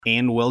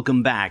And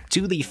welcome back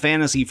to the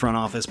Fantasy Front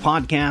Office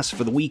podcast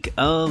for the week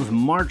of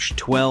March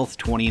 12th,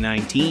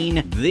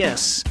 2019.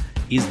 This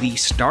is the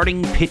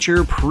starting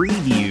pitcher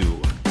preview.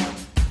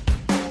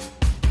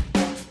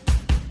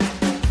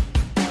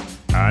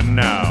 And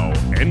now,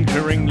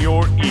 entering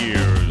your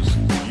ears,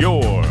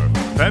 your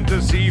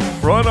Fantasy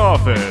Front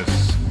Office.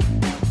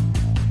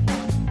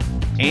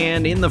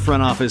 And in the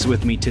front office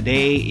with me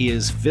today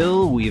is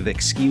Phil. We've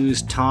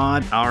excused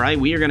Todd. All right,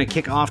 we are going to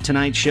kick off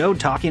tonight's show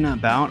talking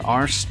about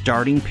our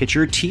starting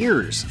pitcher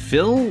tiers.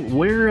 Phil,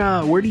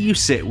 where do you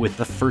sit with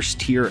the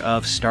first tier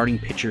of starting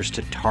pitchers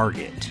to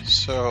target?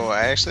 So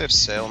I actually have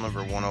Sale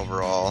number 1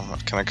 overall.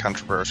 Kind of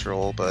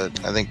controversial, but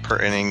I think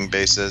per inning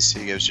basis,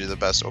 he gives you the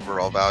best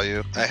overall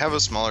value. I have a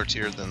smaller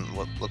tier than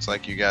what looks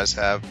like you guys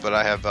have, but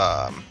I have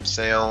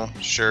Sale,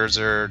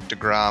 Scherzer,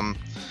 DeGrom,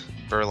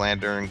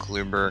 Verlander, and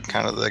Kluber,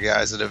 kind of the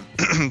guys that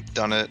have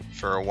done it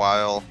for a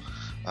while.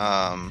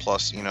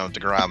 Plus,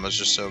 DeGrom was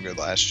just so good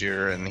last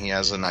year, and he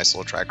has a nice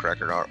little track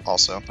record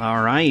also.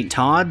 All right,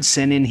 Todd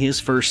sent in his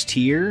first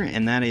tier,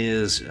 and that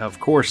is, of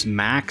course,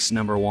 Max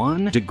number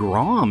 1,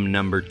 DeGrom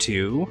number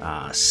 2,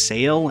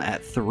 Sale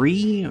at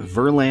 3,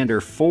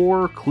 Verlander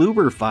 4,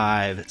 Kluber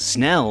 5,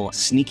 Snell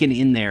sneaking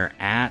in there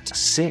at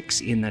 6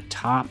 in the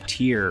top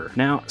tier.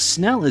 Now,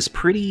 Snell is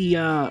pretty,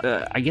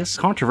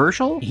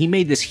 controversial. He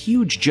made this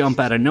huge jump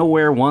out of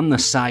nowhere, won the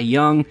Cy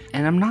Young,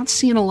 and I'm not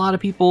seeing a lot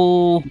of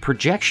people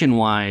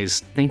projection-wise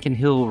thinking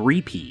he'll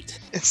repeat.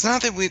 It's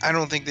not that I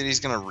don't think that he's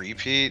going to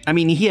repeat. I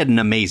mean, he had an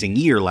amazing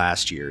year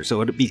last year,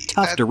 so it'd be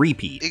tough to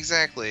repeat.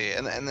 Exactly.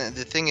 And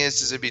the thing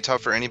is it'd be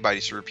tough for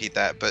anybody to repeat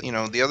that. But,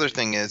 the other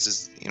thing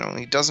is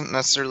he doesn't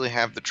necessarily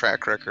have the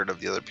track record of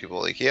the other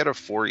people. Like, he had a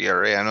 4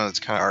 ERA. I know it's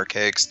kind of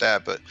archaic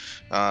stat, but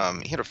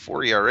he had a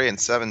 4 ERA in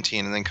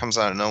 17 and then comes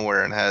out of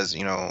nowhere and has,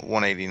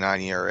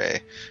 189 ERA.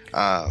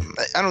 I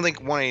don't think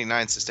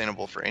 189 is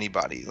sustainable for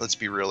anybody. Let's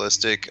be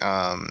realistic.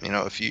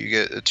 If you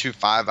get a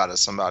 2.5 out of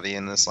somebody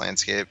in this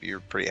landscape,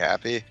 you're pretty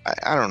happy.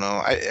 I don't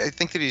know. I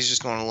think that he's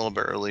just going a little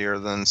bit earlier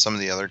than some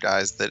of the other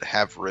guys that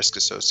have risk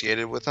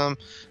associated with him.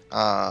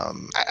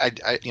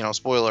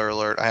 Spoiler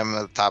alert, I have him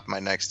at the top of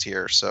my next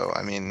tier. So,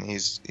 I mean,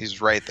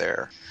 he's right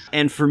there.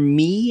 And for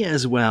me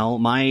as well,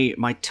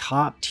 my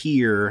top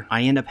tier,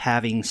 I end up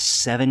having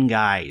 7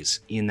 guys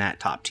in that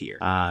top tier.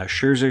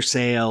 Scherzer,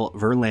 Sale,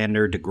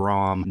 Verlander,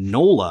 DeGrom,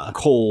 Nola,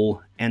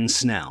 Cole, and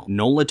Snell.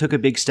 Nola took a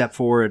big step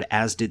forward,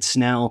 as did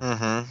Snell.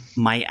 Mm-hmm.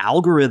 My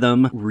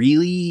algorithm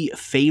really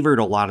favored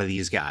a lot of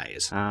these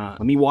guys.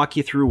 Let me walk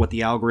you through what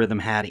the algorithm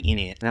had in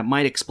it. That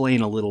might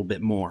explain a little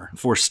bit more.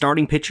 For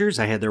starting pitchers,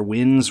 I had their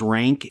wins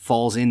rank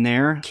falls in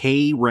there,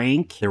 K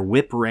rank, their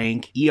whip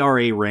rank,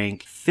 ERA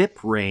rank, FIP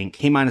rank,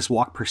 K-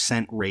 walk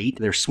percent rate,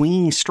 their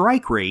swinging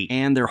strike rate,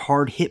 and their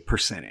hard hit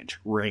percentage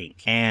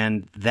rank.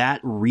 And that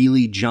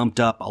really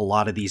jumped up a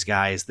lot of these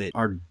guys that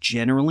are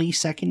generally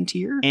second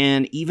tier.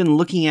 And even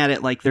looking at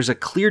it, like, there's a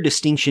clear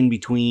distinction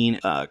between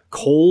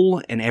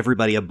Cole and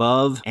everybody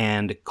above,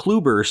 and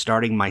Kluber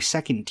starting my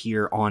second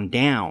tier on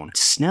down.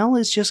 Snell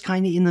is just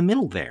kind of in the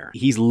middle there.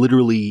 He's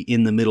literally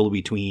in the middle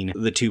between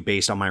the two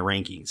based on my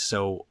rankings.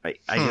 So I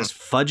just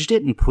fudged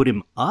it and put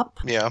him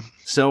up. Yeah.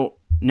 So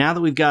now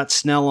that we've got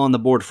Snell on the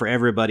board for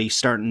everybody,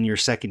 starting your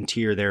second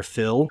tier there,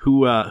 Phil,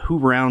 who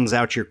rounds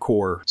out your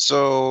core?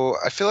 So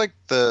I feel like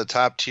the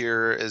top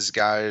tier is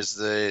guys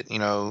that,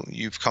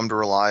 you've come to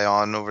rely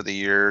on over the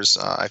years.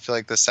 I feel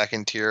like the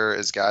second tier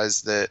is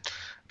guys that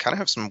kind of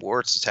have some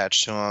warts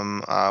attached to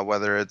him,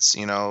 whether it's,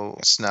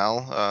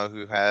 Snell,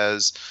 who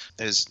has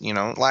his,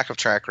 lack of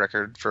track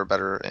record for a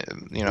better,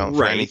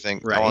 for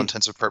anything, all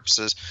intents and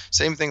purposes.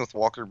 Same thing with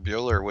Walker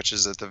Buehler, which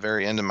is at the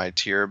very end of my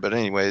tier. But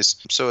anyways,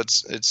 so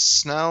it's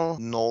Snell,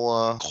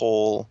 Nola,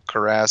 Cole,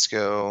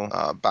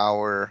 Carrasco,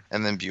 Bauer,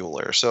 and then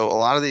Buehler. So a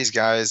lot of these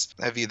guys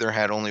have either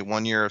had only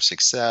 1 year of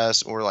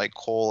success, or like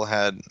Cole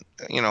had,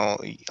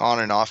 on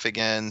and off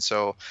again.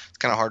 So it's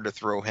kind of hard to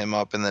throw him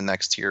up in the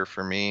next tier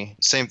for me.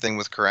 Same thing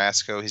with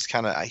Carrasco.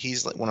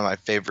 He's like one of my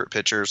favorite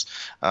pitchers,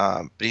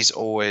 but he's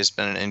always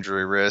been an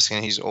injury risk,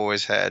 and he's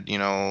always had,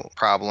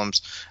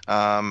 problems.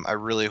 I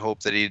really hope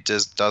that he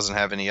doesn't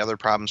have any other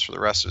problems for the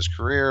rest of his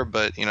career,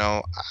 but,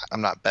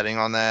 I'm not betting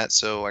on that.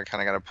 So I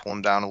kind of got to pull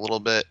him down a little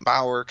bit.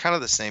 Bauer, kind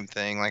of the same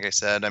thing. Like I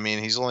said, I mean,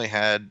 he's only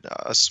had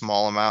a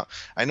small amount.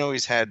 I know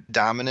he's had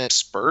dominant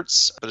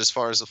spurts, but as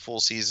far as the full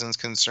season's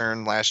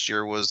concerned, last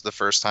year was the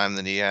first time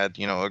that he had,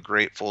 a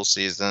great full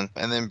season.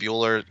 And then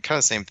Buehler, kind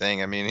of same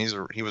thing. I mean,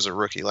 he was a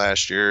rookie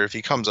last year. If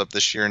he comes up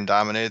this year and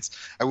dominates,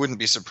 I wouldn't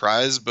be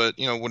surprised, but,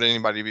 would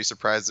anybody be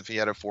surprised if he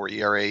had a 4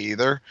 ERA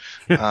either?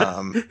 You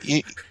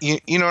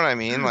know what I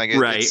mean? Like,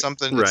 it's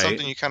something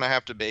you kind of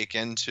have to bake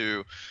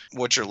into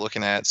what you're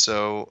looking at.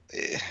 So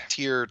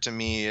tier to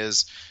me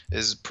is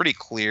pretty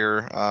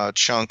clear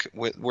chunk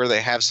where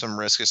they have some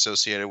risk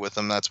associated with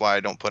them. That's why I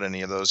don't put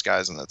any of those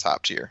guys in the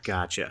top tier.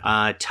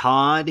 Gotcha.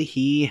 Todd,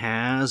 he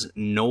has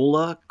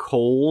Nola,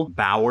 Cole,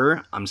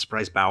 Bauer. I'm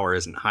surprised Bauer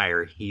isn't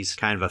higher. He's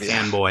kind of a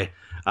fanboy.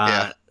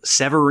 Yeah.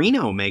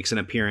 Severino makes an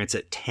appearance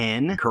at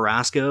 10.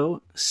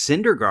 Carrasco,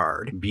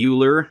 Syndergaard,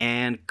 Bueller,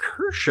 and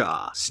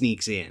Kershaw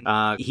sneaks in.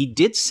 He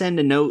did send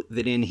a note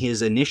that in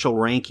his initial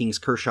rankings,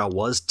 Kershaw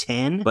was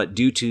 10, but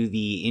due to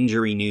the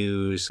injury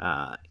news,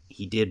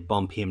 he did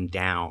bump him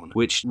down,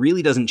 which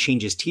really doesn't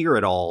change his tier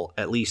at all,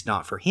 at least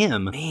not for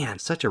him. Man,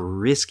 such a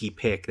risky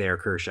pick there,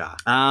 Kershaw.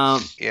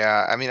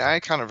 Yeah, I mean,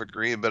 I kind of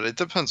agree, but it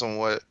depends on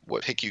what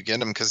pick you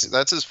get him, because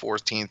that's his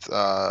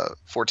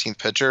 14th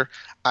pitcher.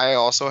 I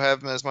also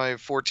have him as my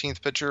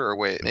 14th pitcher, or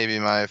wait, maybe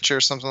my pitcher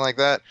or something like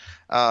that.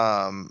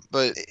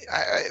 But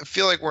I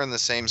feel like we're in the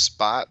same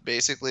spot,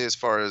 basically, as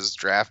far as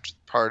draft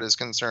part is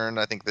concerned.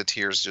 I think the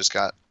tiers just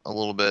got a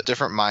little bit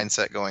different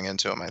mindset going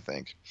into them, I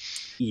think.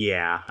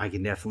 Yeah, I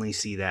can definitely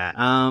see that.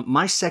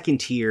 My second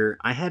tier,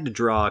 I had to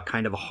draw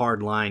kind of a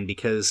hard line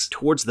because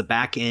towards the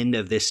back end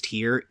of this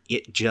tier,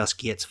 it just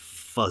gets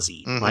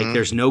fuzzy. Mm-hmm. Like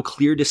there's no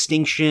clear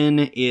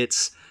distinction.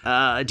 It's,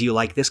 do you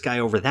like this guy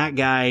over that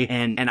guy?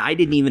 And I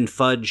didn't even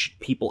fudge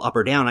people up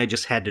or down. I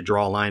just had to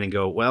draw a line and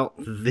go, well,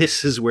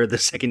 this is where the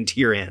second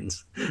tier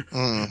ends.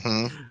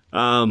 Mm-hmm.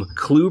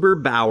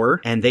 Kluber, Bauer,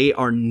 and they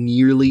are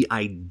nearly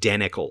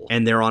identical.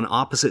 And they're on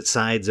opposite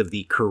sides of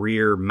the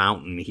career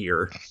mountain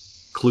here.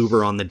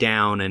 Kluber on the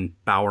down and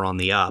Bauer on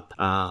the up.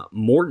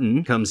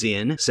 Morton comes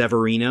in,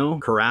 Severino,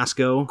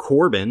 Carrasco,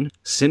 Corbin,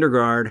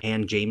 Syndergaard,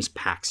 and James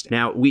Paxton.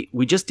 Now, we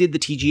just did the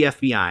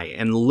TGFBI,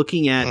 and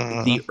looking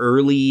at the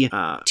early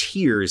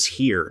tiers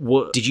here,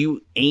 did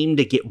you aim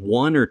to get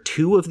one or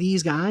two of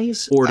these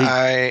guys? Or did...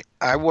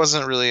 I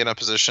wasn't really in a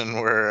position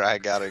where I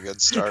got a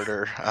good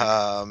starter.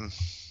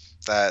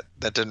 That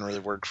didn't really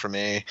work for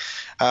me.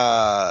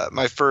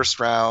 My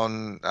first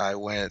round, I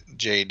went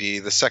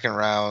JD. The second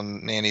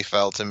round, Nanny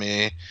fell to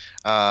me.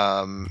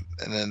 And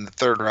then the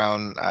third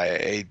round,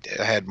 I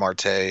had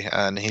Marte,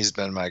 and he's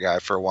been my guy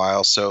for a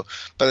while. So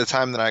by the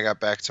time that I got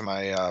back to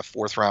my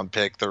fourth round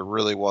pick, there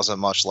really wasn't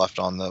much left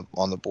on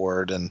the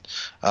board. And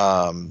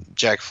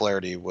Jack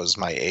Flaherty was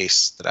my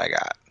ace that I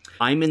got.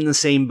 I'm in the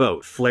same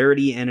boat.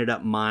 Flaherty ended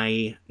up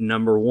my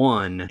number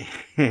one,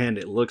 and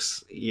it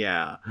looks,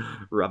 yeah,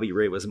 Robbie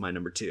Ray was my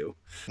number two.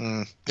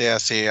 Yeah,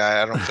 see,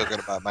 I don't feel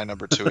good about my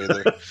number two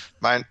either.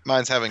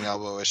 Mine's having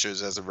elbow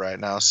issues as of right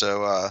now,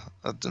 so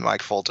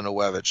Mike Fulton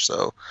Wevich.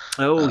 So,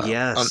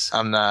 yes,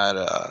 I'm not,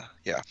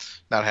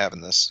 not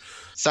having this.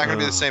 It's not going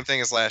to be the same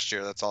thing as last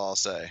year. That's all I'll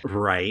say.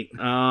 Right.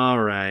 All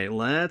right.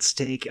 Let's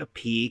take a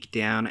peek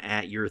down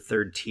at your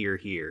third tier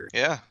here.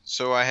 Yeah.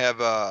 So I have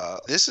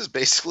this is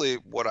basically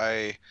what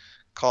I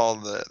call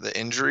the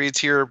injury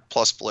tier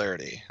plus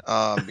Flaherty,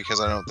 because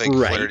I don't think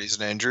Flaherty's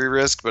an injury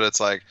risk, but it's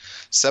like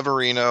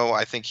Severino,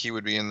 I think he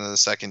would be in the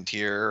second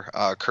tier.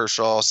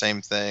 Kershaw,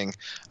 same thing.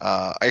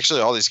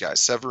 Actually, all these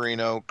guys: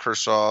 Severino,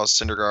 Kershaw,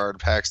 Syndergaard,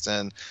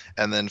 Paxton,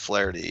 and then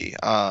Flaherty.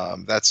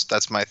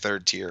 That's my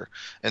third tier.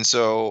 And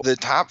so the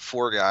top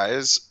four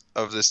guys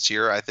of this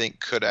tier, I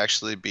think, could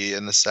actually be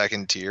in the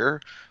second tier.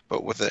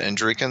 But with the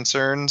injury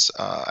concerns,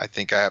 I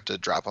think I have to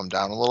drop him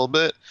down a little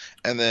bit.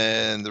 And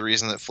then the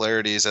reason that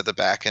Flaherty is at the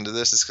back end of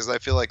this is because I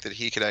feel like that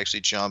he could actually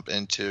jump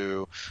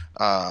into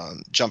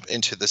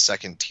the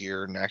second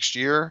tier next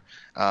year,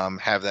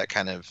 have that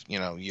kind of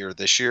year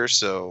this year.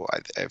 So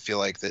I feel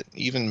like that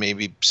even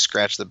maybe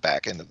scratch the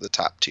back end of the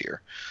top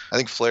tier. I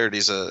think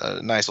Flaherty's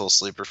a nice little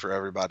sleeper for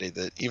everybody.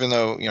 That even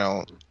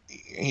though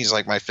he's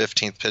like my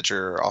 15th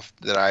pitcher off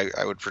that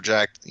I would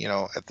project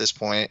at this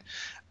point.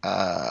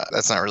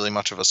 That's not really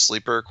much of a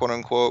sleeper, quote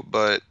unquote,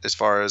 but as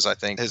far as I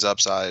think his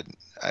upside,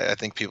 I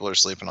think people are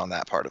sleeping on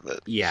that part of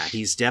it. Yeah,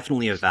 he's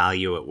definitely a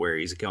value at where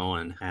he's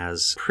going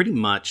as pretty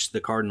much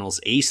the Cardinals'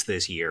 ace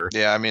this year.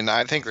 Yeah, I mean,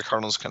 I think the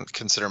Cardinals can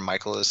consider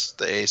Michaelis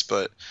the ace,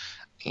 but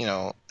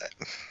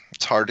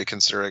it's hard to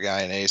consider a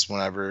guy an ace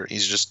whenever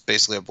he's just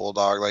basically a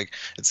bulldog. Like,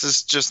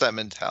 it's just that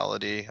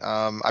mentality.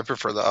 I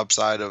prefer the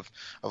upside of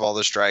all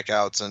the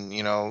strikeouts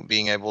and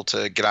being able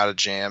to get out of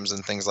jams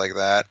and things like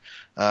that.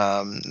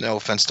 No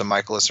offense to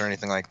Michaelis or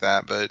anything like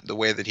that, but the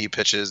way that he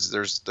pitches,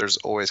 there's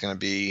always going to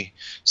be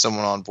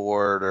someone on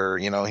board, or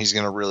he's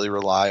going to really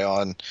rely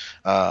on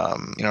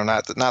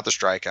not the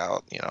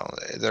strikeout.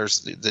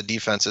 There's the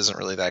defense isn't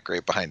really that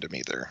great behind him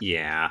either.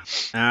 Yeah.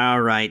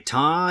 All right,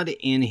 Todd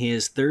in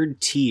his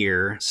third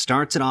tier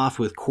starts it off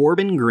with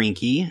Corbin,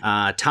 Greinke,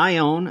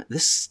 Taillon.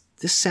 This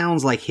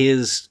sounds like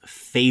his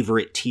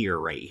favorite tier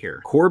right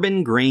here.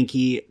 Corbin,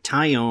 Greinke,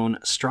 Taillon,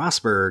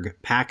 Strasburg,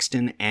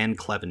 Paxton, and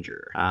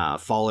Clevenger.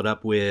 Followed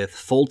up with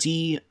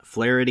Fulte,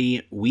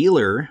 Flaherty,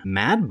 Wheeler,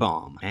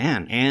 Madbum,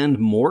 and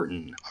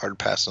Morton. Hard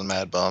pass on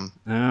Madbum.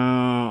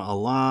 Oh, a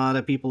lot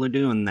of people are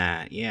doing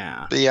that,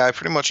 yeah. But yeah, I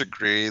pretty much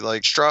agree.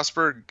 Like,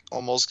 Strasburg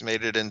almost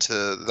made it into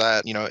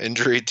that,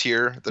 injury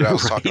tier that I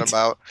was talking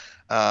about.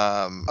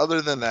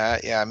 Other than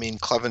that, yeah, I mean,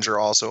 Clevenger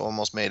also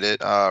almost made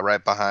it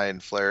right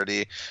behind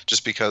Flaherty,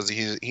 just because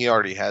he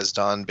already has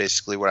done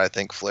basically what I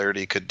think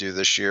Flaherty could do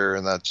this year,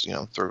 and that's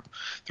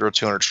throw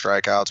 200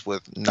 strikeouts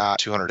with not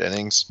 200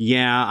 innings.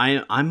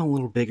 Yeah, I'm a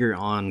little bigger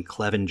on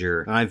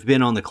Clevenger. I've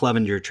been on the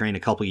Clevenger train a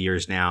couple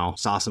years now.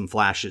 Saw some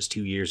flashes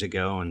 2 years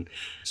ago and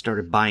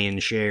started buying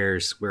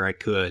shares where I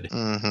could.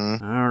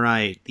 Mm-hmm. All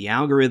right, the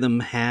algorithm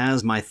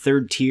has my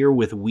third tier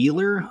with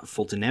Wheeler,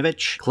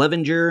 Fultonevich,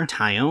 Clevenger,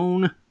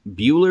 Tyone,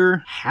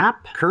 Bueller,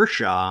 Happ,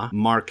 Kershaw,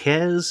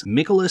 Marquez,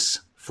 Mikolas,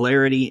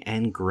 Flaherty,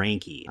 and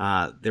Greinke.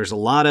 There's a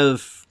lot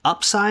of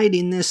upside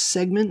in this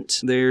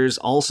segment. There's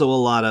also a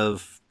lot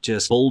of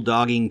just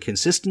bulldogging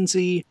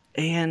consistency.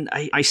 And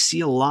I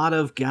see a lot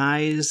of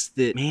guys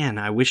that, man,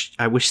 I wish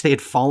they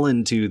had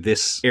fallen to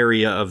this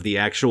area of the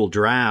actual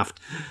draft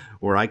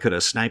where I could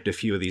have sniped a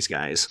few of these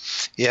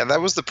guys. Yeah, that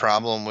was the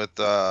problem with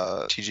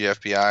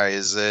TGFBI,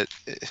 is that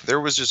there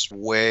was just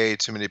way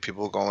too many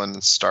people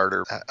going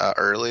starter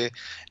early,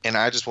 and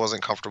I just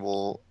wasn't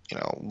comfortable,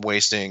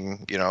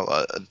 wasting,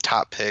 a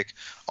top pick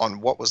on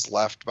what was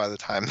left by the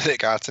time that it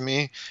got to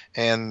me.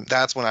 And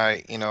that's when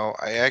I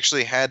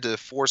actually had to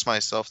force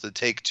myself to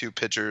take two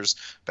pitchers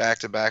back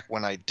to back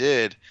when I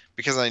did,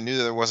 because I knew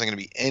that there wasn't going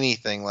to be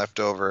anything left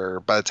over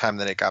by the time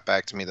that it got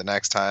back to me the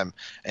next time.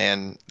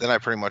 And then I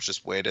pretty much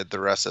just waited the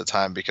rest of the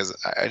time, because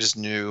I just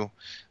knew,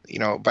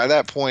 by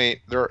that point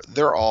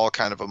they're all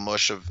kind of a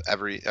mush of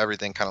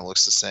everything kind of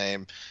looks the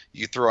same.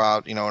 You throw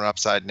out, an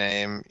upside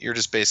name, you're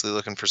just basically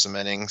looking for some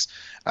innings.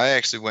 I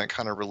actually went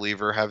kind of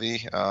reliever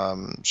heavy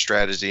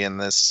strategy in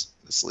this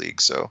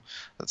league, so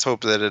let's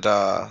hope that it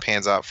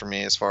pans out for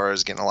me as far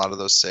as getting a lot of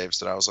those saves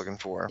that I was looking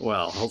for.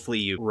 Well, hopefully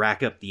you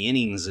rack up the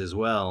innings as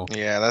well.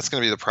 Yeah, that's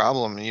going to be the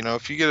problem.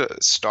 If you get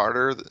a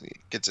starter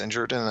that gets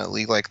injured in a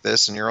league like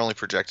this and you're only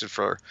projected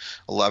for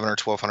 11 or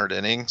 1,200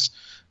 innings,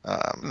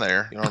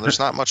 there's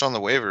not much on the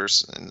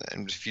waivers,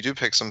 and if you do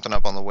pick something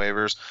up on the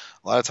waivers,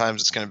 a lot of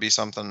times it's going to be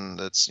something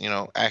that's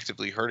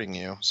actively hurting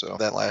you. So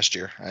that last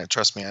year,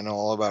 trust me, I know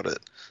all about it.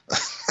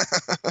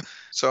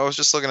 So I was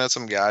just looking at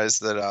some guys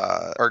that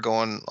are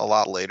going a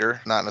lot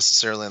later, not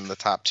necessarily in the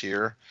top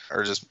tier,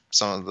 or just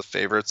some of the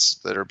favorites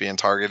that are being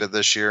targeted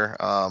this year.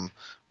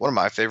 One of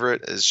my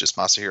favorite is just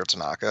Masahiro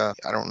Tanaka.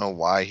 I don't know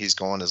why he's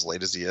going as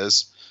late as he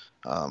is.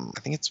 I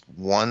think it's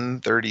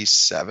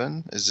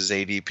 137 is his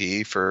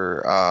ADP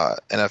for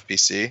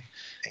NFBC.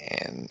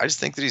 And I just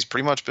think that he's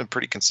pretty much been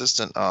pretty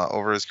consistent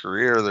over his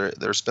career.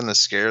 There's been the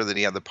scare that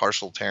he had the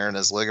partial tear in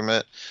his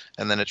ligament,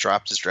 and then it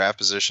dropped his draft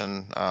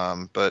position. He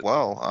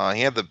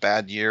had the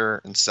bad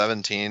year in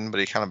 2017, but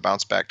he kind of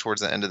bounced back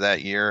towards the end of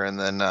that year, and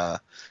then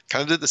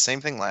kind of did the same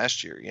thing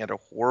last year. He had a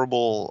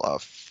horrible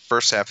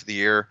first half of the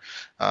year,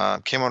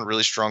 came on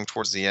really strong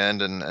towards the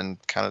end,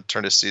 and kind of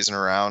turned his season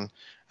around.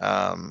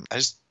 I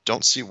just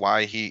don't see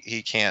why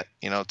he can't,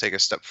 take a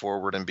step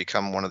forward and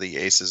become one of the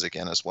aces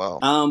again as well.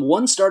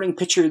 One starting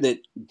pitcher that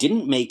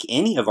didn't make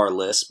any of our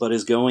lists, but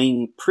is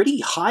going pretty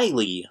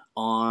highly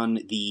on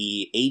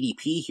the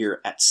ADP here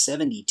at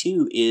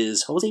 72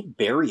 is Jose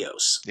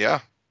Berrios. Yeah.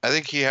 I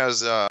think he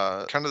has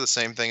kind of the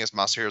same thing as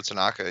Masahiro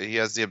Tanaka. He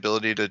has the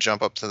ability to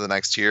jump up to the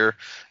next tier,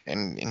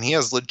 and he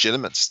has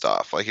legitimate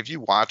stuff. Like, if you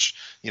watch,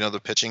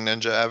 the Pitching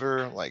Ninja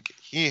ever, like,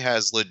 he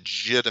has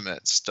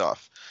legitimate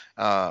stuff.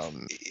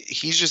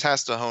 He just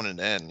has to hone it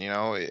in.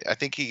 I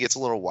think he gets a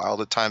little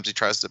wild at times. He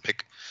tries to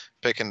pick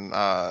in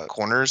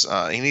corners.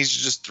 He needs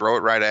to just throw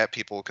it right at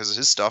people because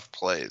his stuff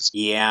plays.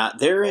 Yeah,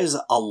 there is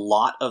a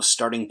lot of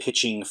starting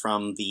pitching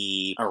from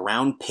the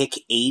around pick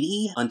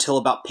 80 until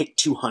about pick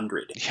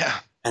 200. Yeah.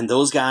 And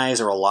those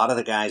guys are a lot of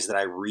the guys that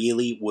I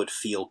really would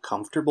feel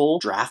comfortable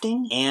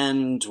drafting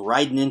and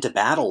riding into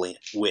battle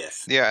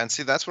with. Yeah, and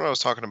see, that's what I was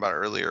talking about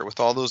earlier. With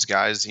all those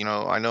guys,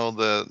 I know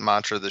the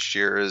mantra this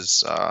year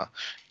is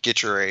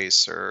get your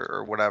ace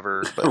or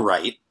whatever. But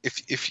right.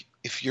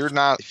 If you're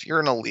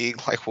in a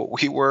league like what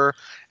we were,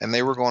 and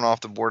they were going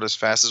off the board as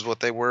fast as what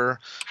they were,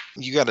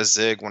 you got to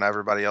zig when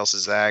everybody else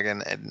is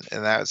zagging, and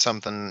that's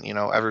something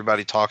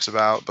everybody talks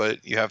about,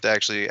 but you have to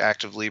actually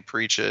actively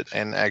preach it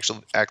and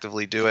actually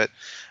actively do it,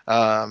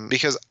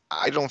 because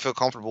I don't feel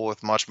comfortable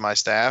with much of my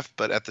staff,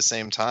 but at the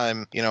same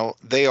time,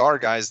 they are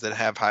guys that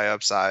have high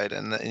upside,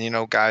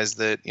 and guys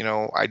that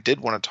I did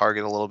want to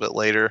target a little bit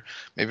later.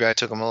 Maybe I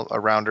took them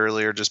around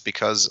earlier just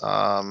because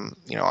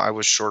I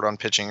was short on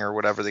pitching or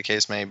whatever the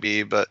case may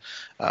be, but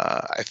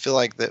I feel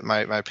like that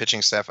my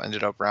pitching staff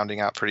ended up rounding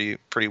out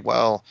pretty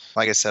well.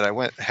 Like I said, I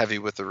went heavy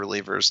with the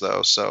relievers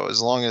though, so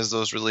as long as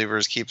those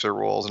relievers keep their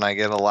roles and I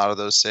get a lot of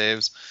those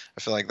saves,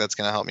 I feel like that's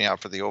going to help me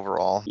out for the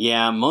overall.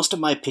 Yeah, most of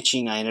my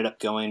pitching I ended up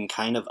going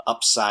kind of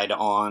upside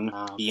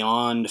on.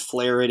 Beyond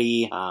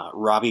Flaherty,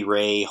 Robbie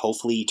Ray,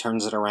 hopefully he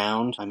turns it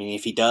around. I mean,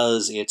 if he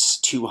does, it's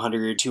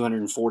 200,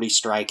 240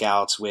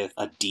 strikeouts with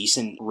a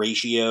decent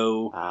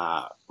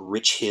ratio.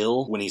 Rich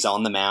Hill, when he's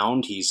on the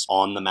mound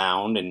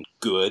and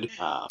good.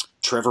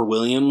 Trevor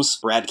Williams,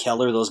 Brad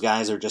Keller, those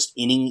guys are just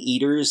inning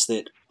eaters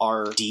that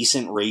are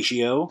decent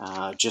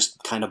ratio,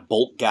 just kind of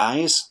bolt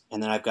guys.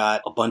 And then I've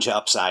got a bunch of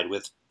upside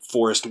with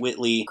Forrest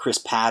Whitley, Chris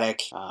Paddock,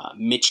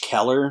 Mitch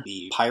Keller,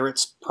 the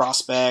Pirates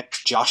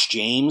prospect, Josh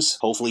James.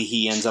 Hopefully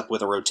he ends up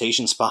with a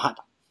rotation spot.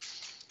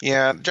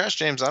 Yeah, Josh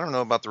James, I don't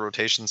know about the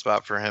rotation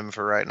spot for him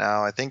for right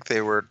now. I think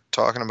they were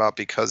talking about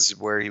because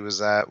where he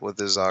was at with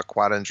his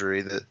quad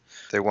injury that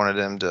they wanted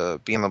him to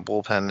be in the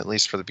bullpen at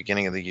least for the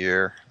beginning of the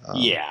year.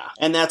 Yeah,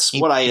 and that's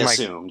what I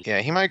assumed.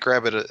 He might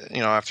grab it,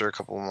 after a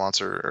couple of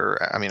months or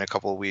a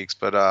couple of weeks,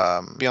 but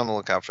be on the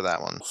lookout for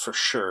that one. For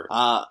sure.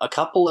 A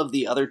couple of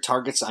the other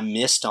targets I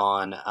missed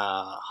on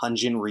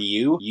Hyunjin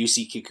Ryu,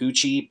 Yusi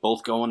Kikuchi,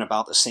 both going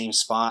about the same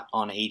spot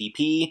on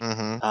ADP.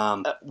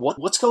 Mm-hmm.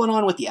 What's going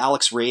on with the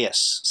Alex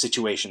Reyes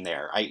situation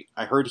there?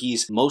 I heard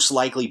he's most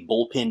likely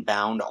bullpen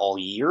bound all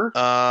year.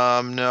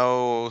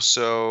 No,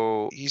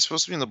 so he's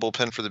supposed to be in the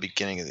bullpen for the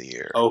beginning of the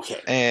year.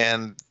 Okay.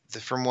 And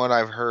from what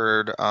I've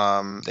heard,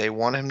 they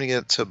want him to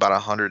get to about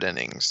 100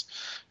 innings.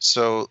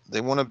 So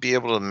they want to be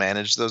able to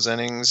manage those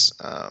innings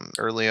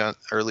earlier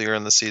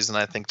in the season,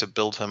 I think, to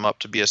build him up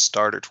to be a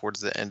starter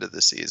towards the end of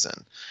the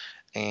season.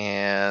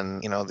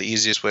 And, the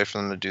easiest way for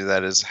them to do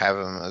that is have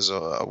him as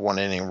a 1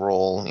 inning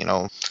role,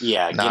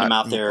 Yeah, get him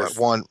out there.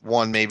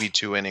 One, maybe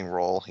 2 inning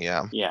role,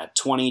 yeah. Yeah,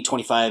 20,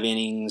 25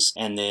 innings,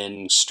 and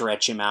then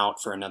stretch him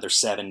out for another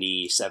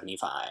 70,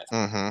 75.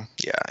 Mm-hmm.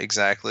 Yeah,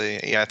 exactly.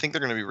 Yeah, I think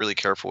they're going to be really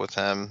careful with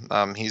him.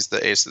 He's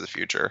the ace of the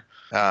future,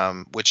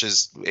 which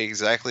is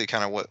exactly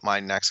kind of what my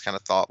next kind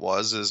of thought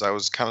was, is I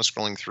was kind of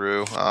scrolling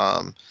through.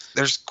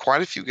 There's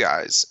quite a few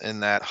guys in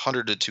that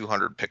 100 to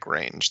 200 pick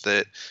range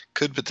that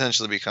could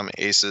potentially become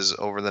aces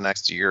over the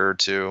next year or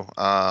two.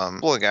 A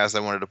couple of guys I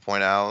wanted to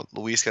point out: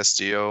 Luis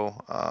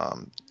Castillo.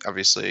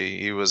 Obviously,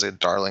 he was a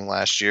darling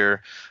last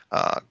year.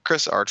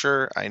 Chris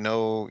Archer, I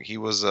know he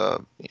was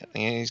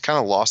he's kind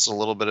of lost a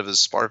little bit of his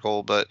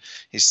sparkle, but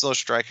he's still a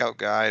strikeout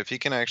guy. If he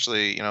can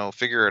actually,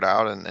 figure it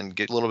out and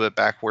get a little bit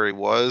back where he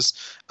was,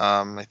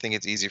 I think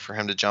it's easy for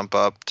him to jump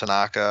up.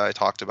 Tanaka, I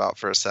talked about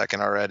for a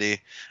second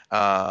already.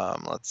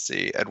 Let's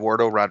see,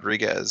 Eduardo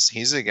Rodriguez.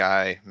 He's a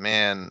guy,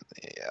 man,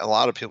 a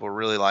lot of people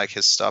really like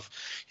his stuff.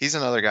 He's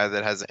another guy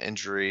that has an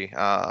injury,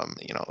 a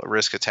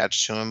risk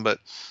attached to him, but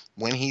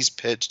when he's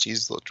pitched,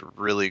 he's looked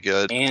really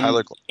good. And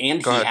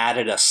he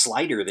added a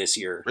slider this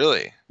year.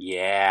 Really?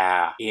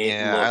 Yeah,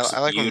 looks I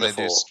like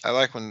beautiful. I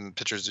like when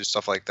pitchers do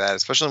stuff like that,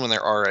 especially when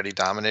they're already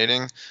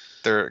dominating.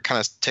 They're kind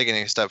of taking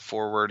a step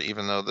forward,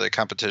 even though the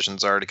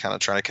competition's already kind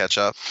of trying to catch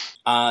up.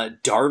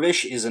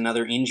 Darvish is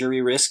another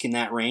injury risk in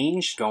that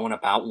range, going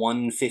about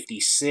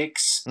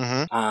 156.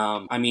 Mm-hmm.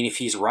 I mean, if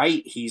he's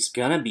right, he's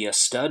gonna be a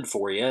stud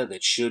for you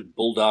that should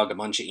bulldog a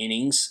bunch of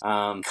innings.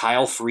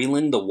 Kyle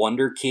Freeland, the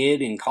wonder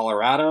kid in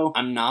Colorado,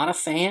 I'm not a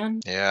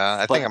fan. Yeah,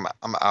 I think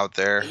I'm out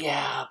there.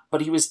 Yeah,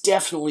 but he was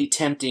definitely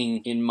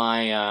tempting in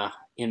my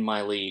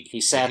league.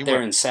 He sat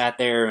there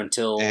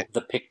until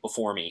the pick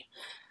before me.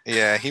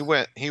 Yeah, he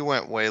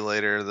went way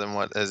later than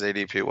what his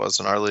ADP was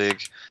in our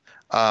league.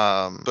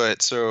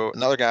 But so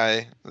another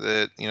guy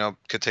that,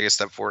 could take a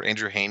step forward,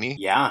 Andrew Heaney.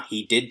 Yeah,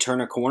 he did turn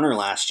a corner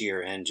last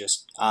year, and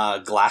just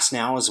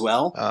Glasnow as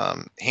well.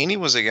 Heaney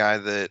was a guy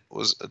that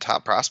was a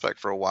top prospect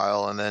for a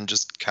while and then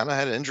just kind of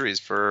had injuries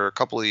for a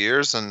couple of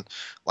years. And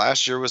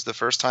last year was the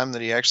first time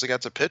that he actually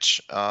got to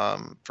pitch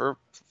for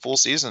full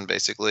season,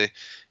 basically.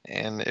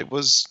 And it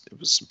was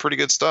some pretty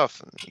good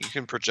stuff. You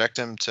can project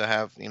him to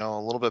have, a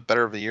little bit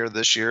better of a year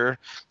this year,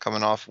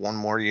 coming off one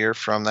more year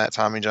from that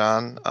Tommy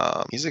John.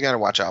 He's a guy to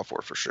watch out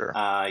for sure.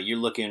 You're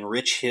looking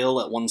Rich Hill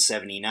at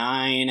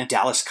 179.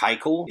 Dallas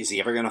Keuchel, is he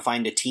ever going to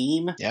find a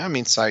team? Yeah, I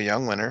mean, Cy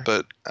Young winner,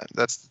 but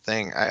that's the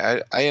thing.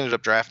 I ended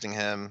up drafting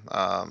him.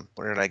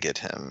 Where did I get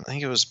him? I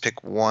think it was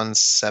pick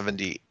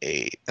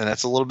 178, and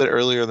that's a little bit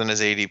earlier than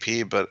his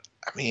ADP, but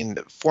I mean,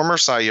 former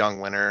Cy Young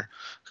winner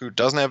who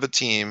doesn't have a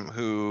team,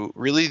 who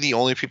really the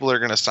only people that are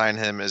going to sign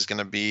him is going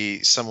to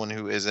be someone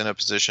who is in a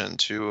position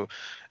to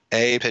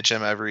A, pitch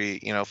him every,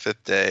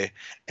 fifth day,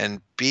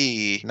 and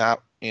B,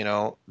 not,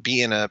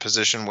 be in a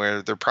position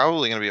where they're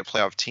probably going to be a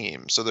playoff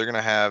team. So they're going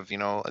to have,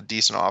 a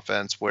decent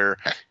offense where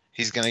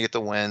he's going to get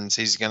the wins.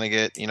 He's going to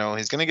get, he's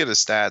going to get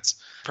his stats.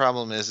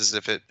 Problem is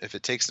if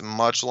it takes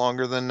much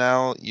longer than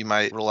now, you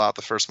might rule out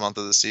the first month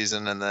of the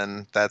season, and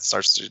then that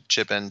starts to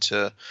chip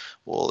into,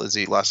 well, is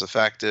he less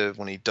effective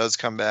when he does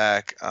come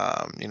back?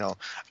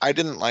 I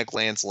didn't like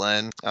Lance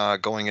Lynn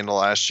going into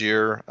last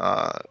year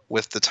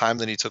with the time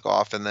that he took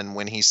off, and then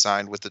when he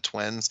signed with the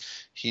Twins,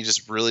 he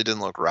just really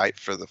didn't look right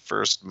for the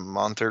first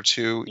month or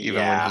two,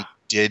 even when he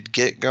did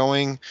get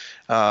going.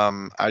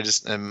 I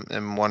just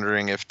am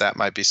wondering if that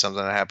might be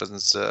something that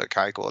happens to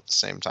Keuchel at the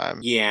same time.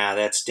 Yeah,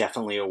 that's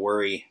definitely a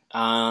worry.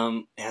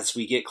 As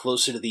we get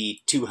closer to the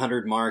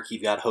 200 mark,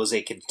 you've got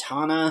Jose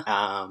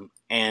Quintana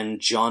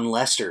and John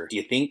Lester. Do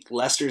you think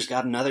Lester's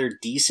got another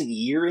decent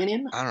year in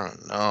him? I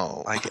don't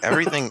know. Like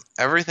everything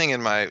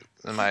in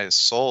my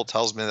soul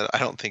tells me that I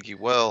don't think he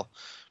will.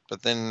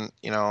 But then,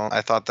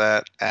 I thought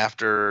that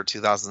after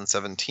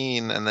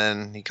 2017, and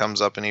then he comes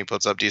up and he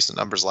puts up decent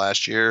numbers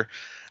last year.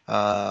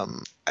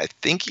 I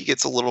think he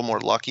gets a little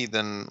more lucky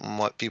than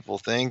what people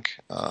think.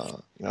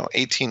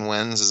 18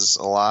 wins is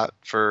a lot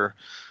for,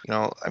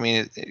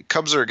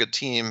 Cubs are a good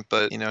team,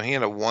 but, he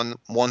had a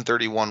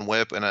 131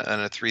 whip and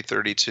a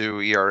 332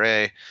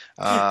 ERA.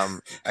 I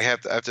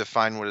have to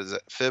find what his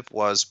FIP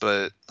was,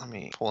 but let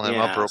me pull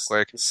him up real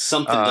quick.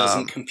 Something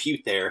doesn't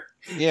compute there.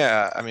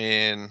 Yeah, I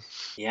mean...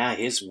 Yeah,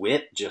 his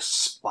whip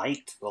just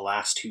spiked the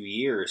last 2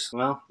 years.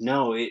 Well,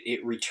 no,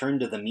 it returned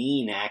to the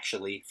mean,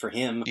 actually, for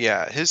him.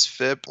 Yeah, his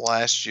FIP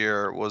last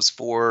year was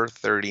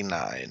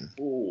 439.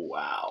 Oh,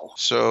 wow.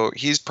 So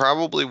he's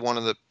probably one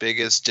of the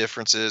biggest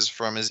differences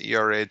from his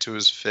ERA to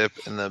his FIP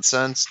in that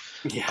sense.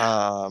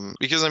 Yeah.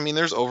 Because,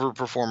 there's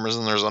overperformers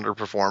and there's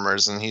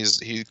underperformers, and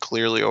he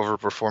clearly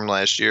overperformed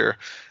last year.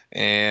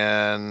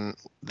 And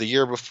the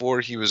year before,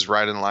 he was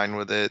right in line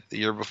with it. The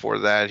year before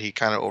that, he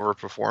kind of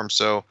overperformed.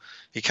 So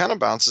he kind of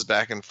bounces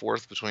back and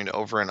forth between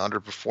over and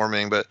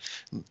underperforming, but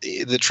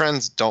the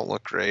trends don't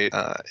look great.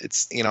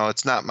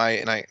 It's not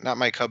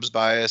my Cubs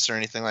bias or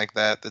anything like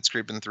that that's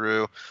creeping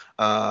through.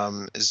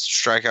 His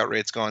strikeout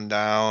rate's gone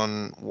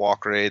down,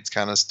 walk rate's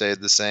kind of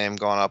stayed the same,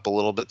 gone up a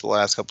little bit the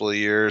last couple of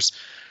years.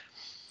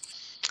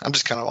 I'm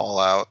just kind of all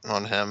out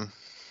on him.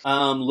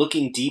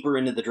 Looking deeper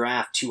into the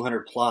draft,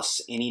 200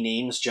 plus, any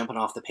names jumping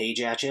off the page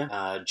at you?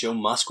 Joe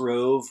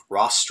Musgrove,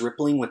 Ross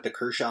Stripling with the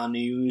Kershaw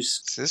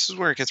news. So this is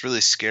where it gets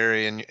really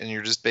scary, and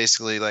you're just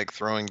basically like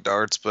throwing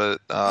darts. But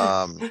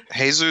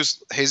Jesus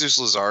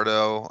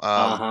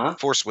Luzardo,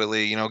 Force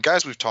Willie,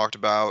 guys we've talked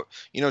about.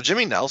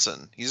 Jimmy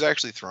Nelson, he's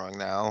actually throwing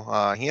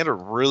now. He had a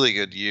really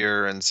good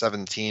year in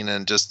 17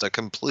 and just a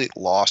complete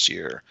loss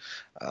year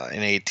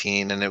in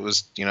 18, and it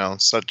was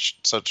such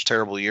a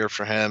terrible year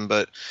for him.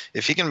 But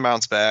if he can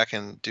bounce back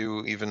and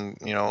do even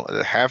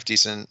a half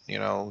decent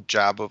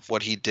job of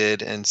what he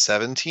did in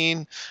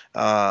 17,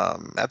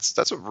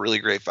 that's a really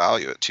great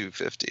value at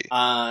 250.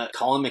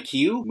 Colin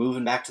McHugh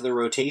moving back to the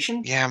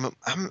rotation. Yeah,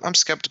 I'm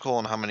skeptical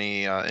on how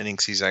many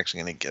innings he's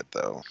actually going to get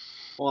though.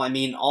 Well,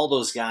 all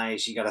those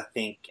guys, you got to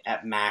think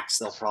at max,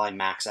 they'll probably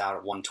max out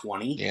at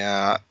 120.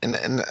 Yeah,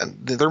 and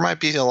there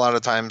might be a lot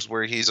of times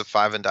where he's a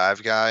 5 and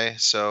dive guy,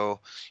 so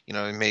he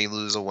may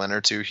lose a win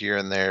or two here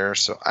and there.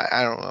 So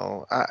I don't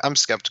know. I'm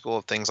skeptical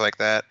of things like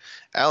that.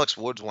 Alex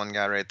Wood's one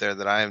guy right there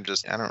that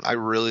I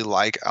really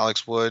like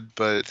Alex Wood,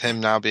 but him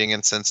now being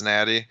in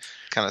Cincinnati,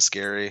 kind of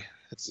scary.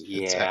 It's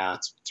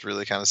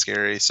really kind of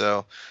scary.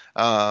 So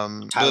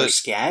Tyler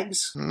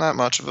Skaggs, I'm not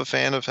much of a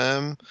fan of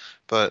him,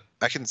 but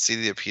I can see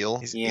the appeal.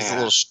 He's a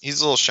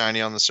little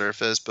shiny on the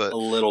surface, but a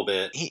little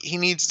bit. He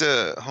needs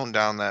to hone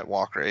down that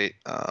walk rate.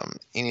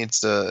 He needs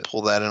to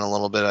pull that in a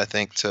little bit, I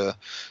think, to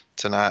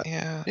not.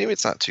 Yeah, maybe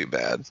it's not too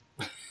bad.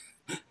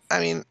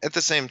 At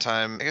the same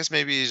time, I guess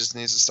maybe he just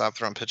needs to stop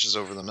throwing pitches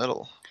over the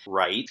middle.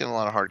 Right. Getting a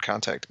lot of hard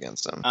contact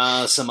against him.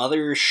 Some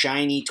other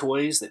shiny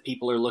toys that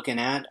people are looking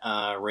at.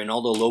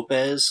 Reynaldo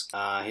Lopez,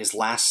 his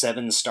last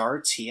 7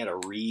 starts, he had a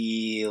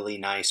really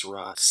nice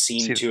run.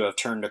 Seemed to have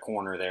turned a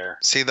corner there.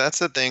 See, that's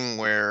the thing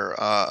where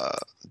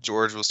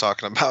George was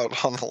talking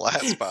about on the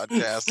last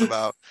podcast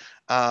about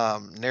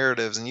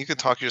narratives, and you could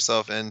talk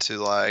yourself into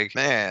like,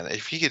 man,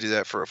 if he could do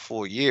that for a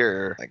full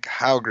year, like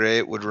how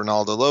great would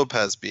Reynaldo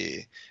Lopez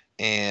be?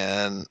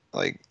 And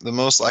like the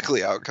most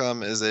likely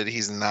outcome is that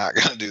he's not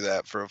going to do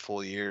that for a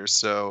full year.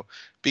 So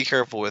be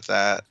careful with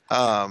that.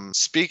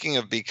 Speaking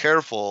of be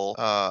careful,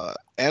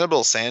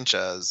 Anibal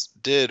Sanchez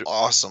did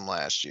awesome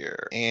last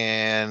year,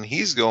 and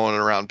he's going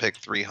around pick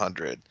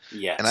 300.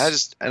 Yes.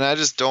 And I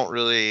just don't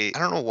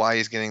know why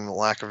he's getting the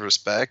lack of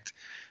respect.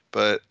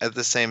 But at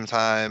the same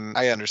time,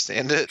 I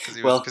understand it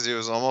because he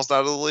was almost out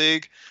of the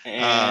league.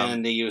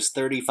 And he was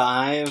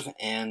 35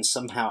 and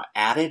somehow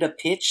added a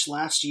pitch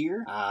last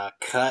year,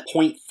 cut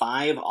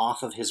 0.5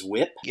 off of his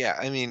whip.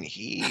 Yeah,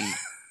 he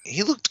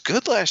looked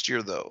good last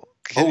year, though.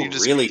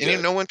 Really good.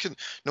 And no one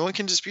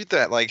can dispute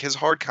that. Like his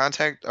hard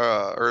contact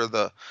or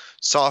the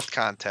soft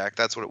contact,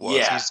 that's what it was.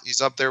 Yeah. He's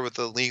up there with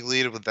the league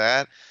lead with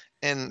that.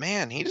 And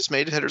man, he just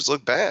made hitters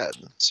look bad.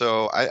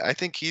 So I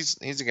think he's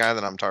a guy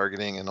that I'm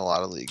targeting in a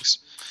lot of leagues.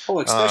 Oh,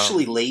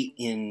 especially late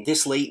into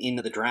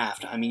the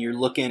draft. You're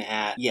looking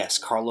at, yes,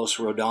 Carlos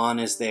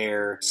Rodon is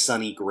there,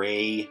 Sonny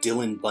Gray,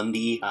 Dylan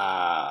Bundy,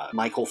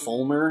 Michael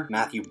Fulmer,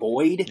 Matthew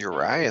Boyd.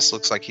 Urias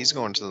looks like he's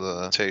going to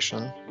the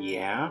rotation.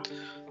 Yeah.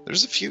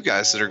 There's a few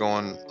guys that are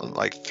going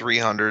like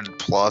 300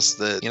 plus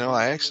that,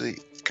 I actually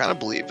kind of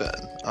believe in.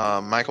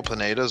 Michael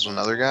Pineda is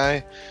another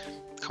guy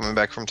coming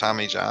back from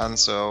Tommy John,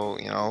 so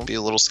be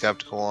a little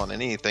skeptical on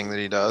anything that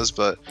he does,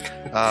 but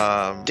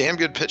damn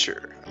good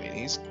pitcher.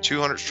 He's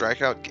 200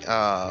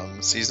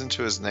 strikeout season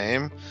to his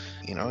name.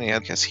 He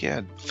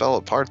fell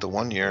apart the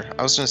one year.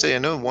 I was going to say, I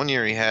know 1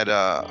 year he had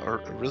a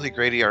really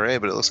great ERA,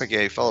 but it looks like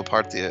he fell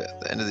apart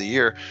the end of the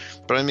year.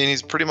 But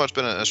he's pretty much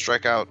been a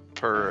strikeout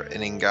per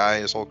inning guy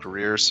his whole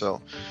career,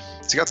 so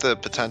he's got the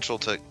potential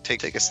to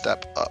take a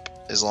step up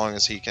as long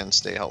as he can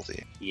stay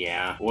healthy.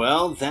 Yeah,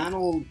 well,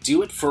 that'll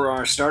do it for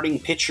our starting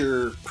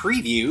pitcher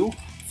preview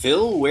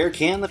Phil, where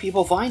can the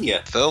people find you?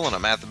 Phil, and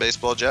I'm at the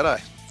Baseball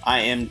Jedi. I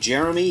am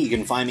Jeremy. You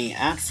can find me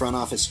at Front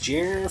Office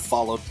Jer.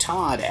 Follow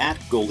Todd at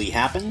Goalie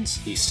Happens.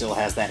 He still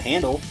has that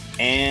handle.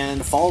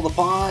 And follow the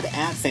pod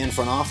at Fan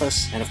Front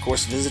Office. And of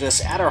course, visit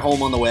us at our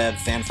home on the web,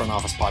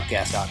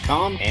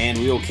 fanfrontofficepodcast.com. And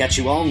we will catch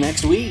you all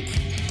next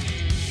week.